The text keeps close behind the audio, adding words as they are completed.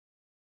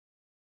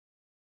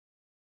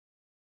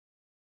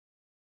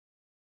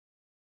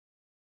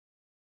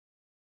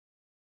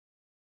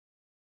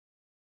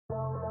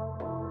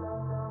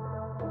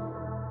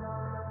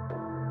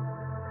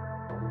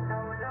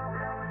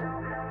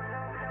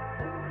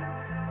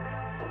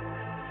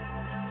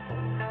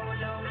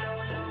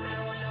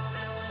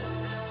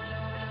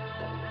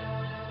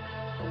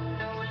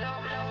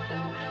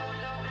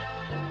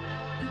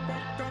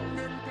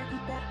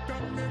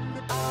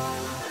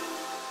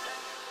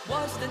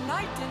the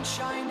knight in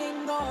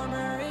shining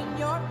armor in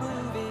your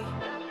movie?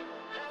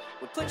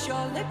 Would put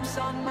your lips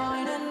on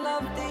mine and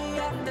love the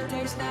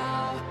aftertaste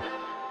now.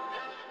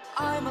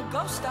 I'm a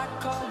ghost, I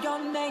call your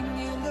name,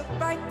 you look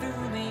right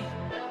through me.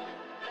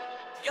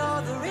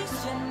 You're the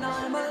reason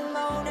I'm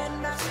alone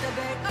and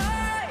masturbate.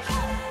 Hey!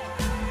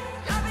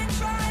 I've been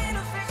trying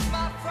to fix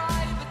my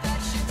pride, but that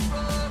shit's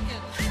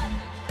broken.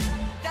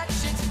 That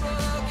shit's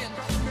broken.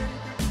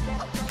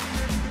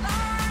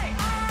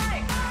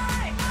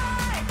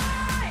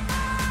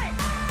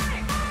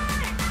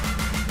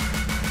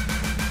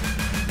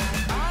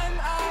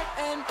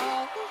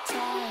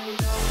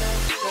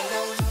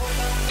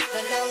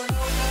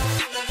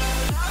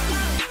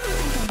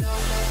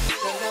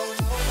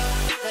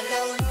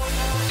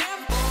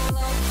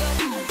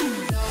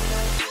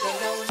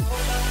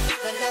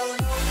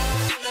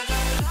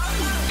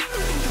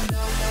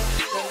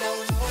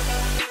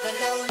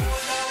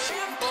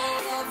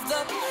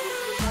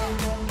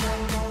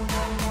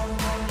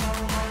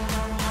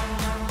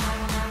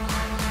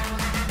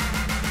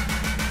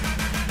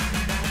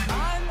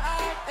 I'm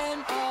at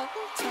an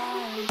all-time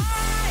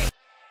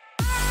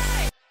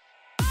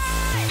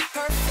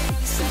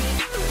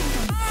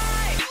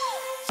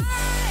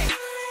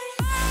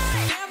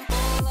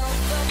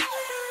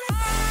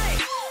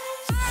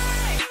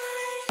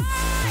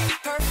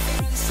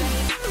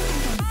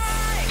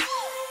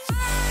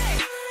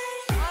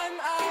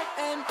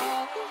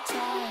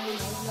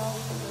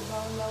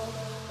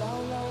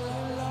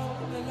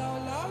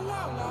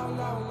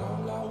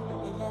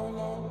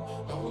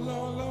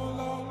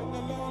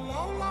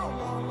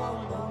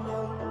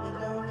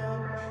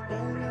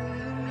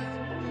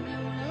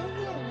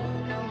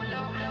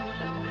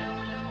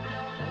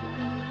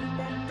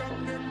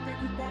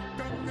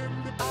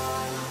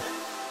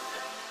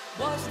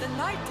was the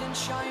knight in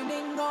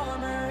shining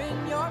armor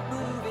in your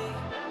movie.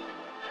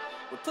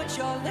 Would put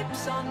your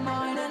lips on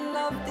mine and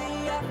love the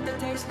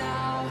aftertaste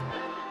now.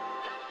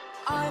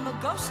 I'm a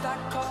ghost, I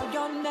call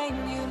your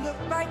name, you look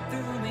right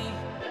through me.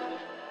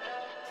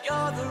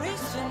 You're the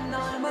reason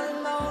I'm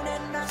alone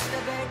and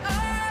masturbate.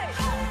 Hey!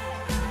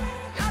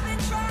 I've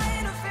been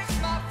trying to fix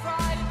my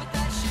pride, but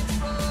that shit's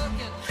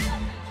broken.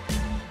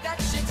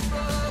 That shit's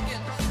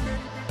broken.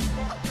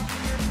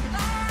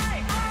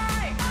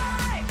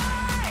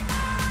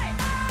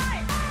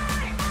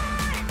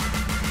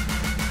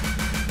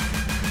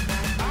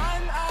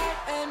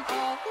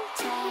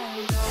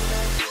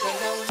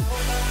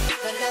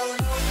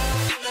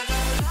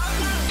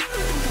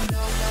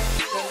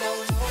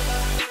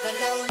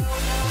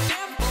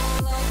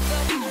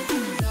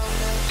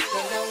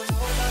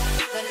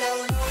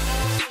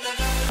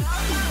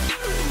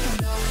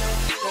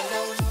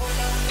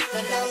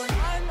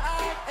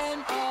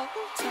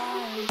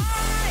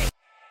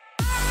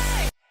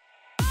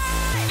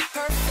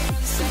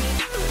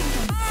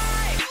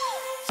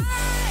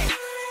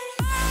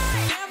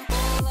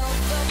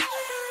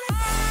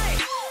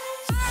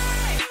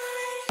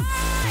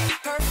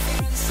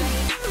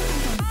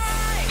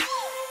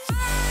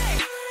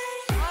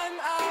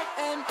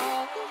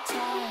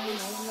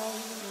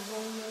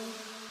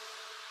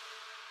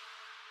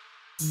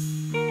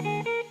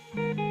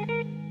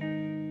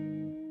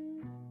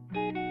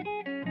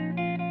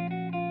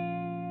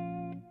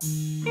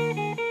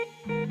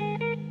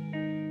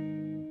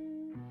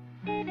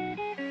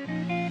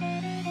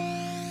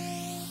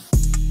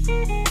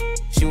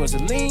 She wants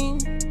to lean,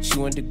 she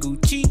want the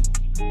Gucci.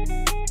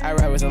 I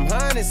ride with some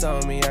harness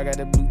on me, I got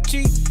the blue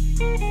cheek.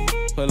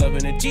 Pull up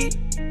in a Jeep,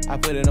 I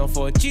put it on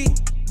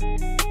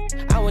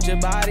 4G. I want your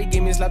body,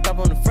 give me a slap top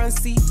on the front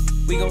seat.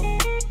 We gon'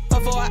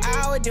 fuck for an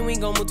hour, then we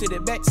gon' move to the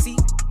back seat.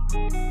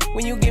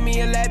 When you give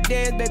me a lap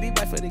dance, baby,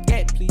 bite for the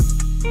gap, please.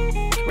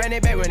 Run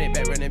it back, run it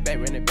back, run it back,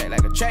 run it back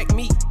like a track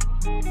meet.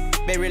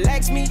 Baby,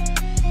 relax me,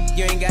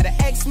 you ain't gotta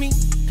ask me.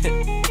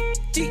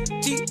 G,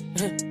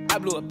 I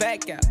blew it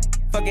back out.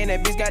 Fucking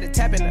that bitch got it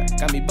tapping up.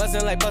 Got me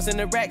bustin' like bustin'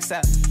 the racks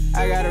out.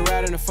 I got a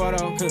ride in the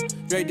photo.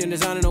 Draped in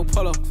designer, no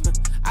polo.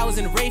 I was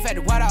in the rave at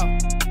the White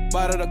Out.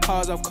 Bought all the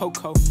cars off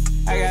Coco.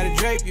 I gotta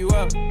drape you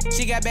up.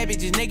 She got baby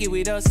just naked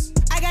with us.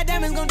 I got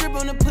diamonds gon' drip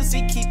on the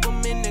pussy, keep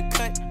them in the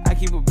cut. I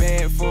keep a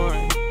bad for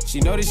her. She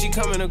know that she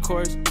coming, of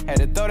course. Had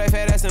to throw that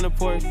fat ass in the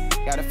porch.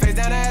 Got her face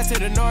down, her ass to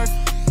the north.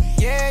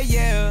 Yeah,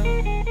 yeah.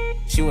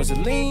 She wants to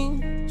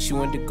lean, she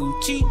want the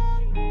Gucci.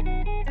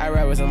 I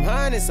ride with some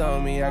harness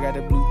on me, I got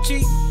the blue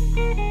cheek.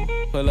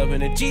 Pull up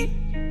in a Jeep,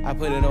 I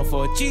put it on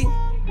 4G.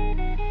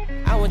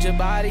 I want your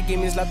body, give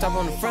me this laptop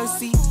on the front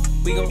seat.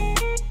 We gon'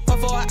 fuck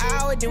for an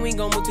hour, then we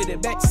gon' move to the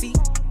back seat.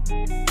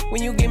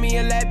 When you give me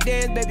a lap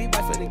dance, baby,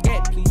 bite for the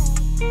gap, please.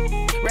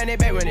 Run it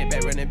back, run it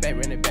back, run it back,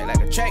 run it back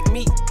like a track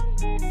meet.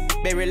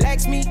 Baby,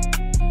 relax me,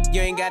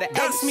 you ain't gotta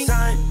ask me.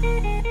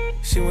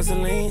 She wants to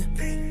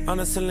lean on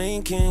a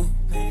Celine King.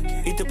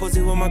 Eat the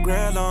pussy with my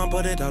grill on,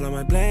 put it all on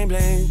my bling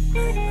bling.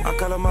 I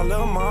call her my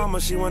little mama,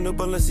 she want new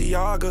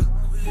Balenciaga.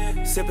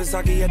 Sipping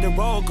sake at the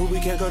road, cause we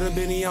can't go to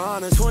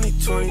Benihana.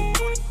 2020,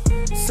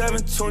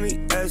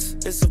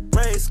 720S, it's a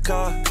race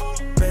car.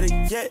 Better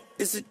yet,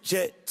 it's a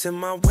jet till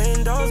my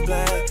windows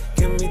black.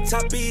 Give me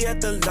toppy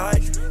at the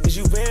light, is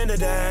you into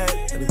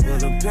that? And we pull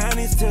the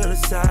panties to the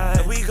side.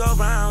 And we go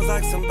rounds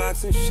like some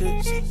boxing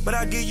shit. But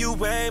I give you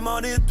way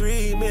more than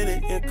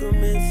 3-minute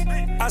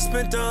increments. I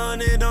spent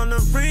 100 on the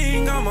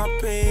ring on my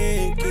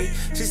pinky.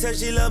 She said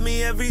she love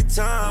me every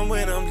time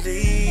when I'm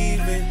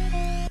leaving.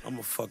 I'm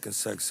a fucking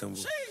sex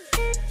symbol.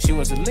 She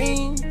wants to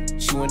lean,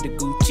 she want the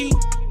Gucci.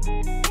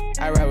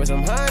 I ride with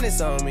some harness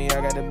on me,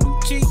 I got the blue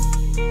cheek.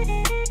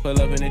 Pull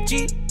up in a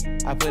Jeep,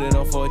 I put it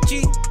on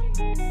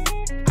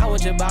 4G. I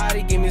want your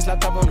body, give me a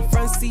slap top on the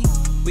front seat.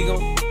 We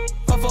gon'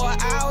 fuck for an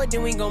hour,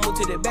 then we gon' move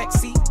to the back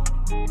seat.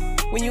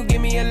 When you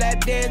give me a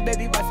lap dance,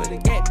 baby, bite for the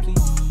gap,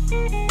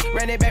 please.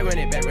 Run it back, run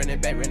it back, run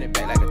it back, run it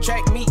back like a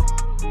track meet.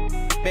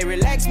 Baby,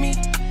 relax me,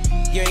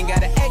 you ain't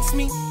gotta ask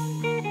me.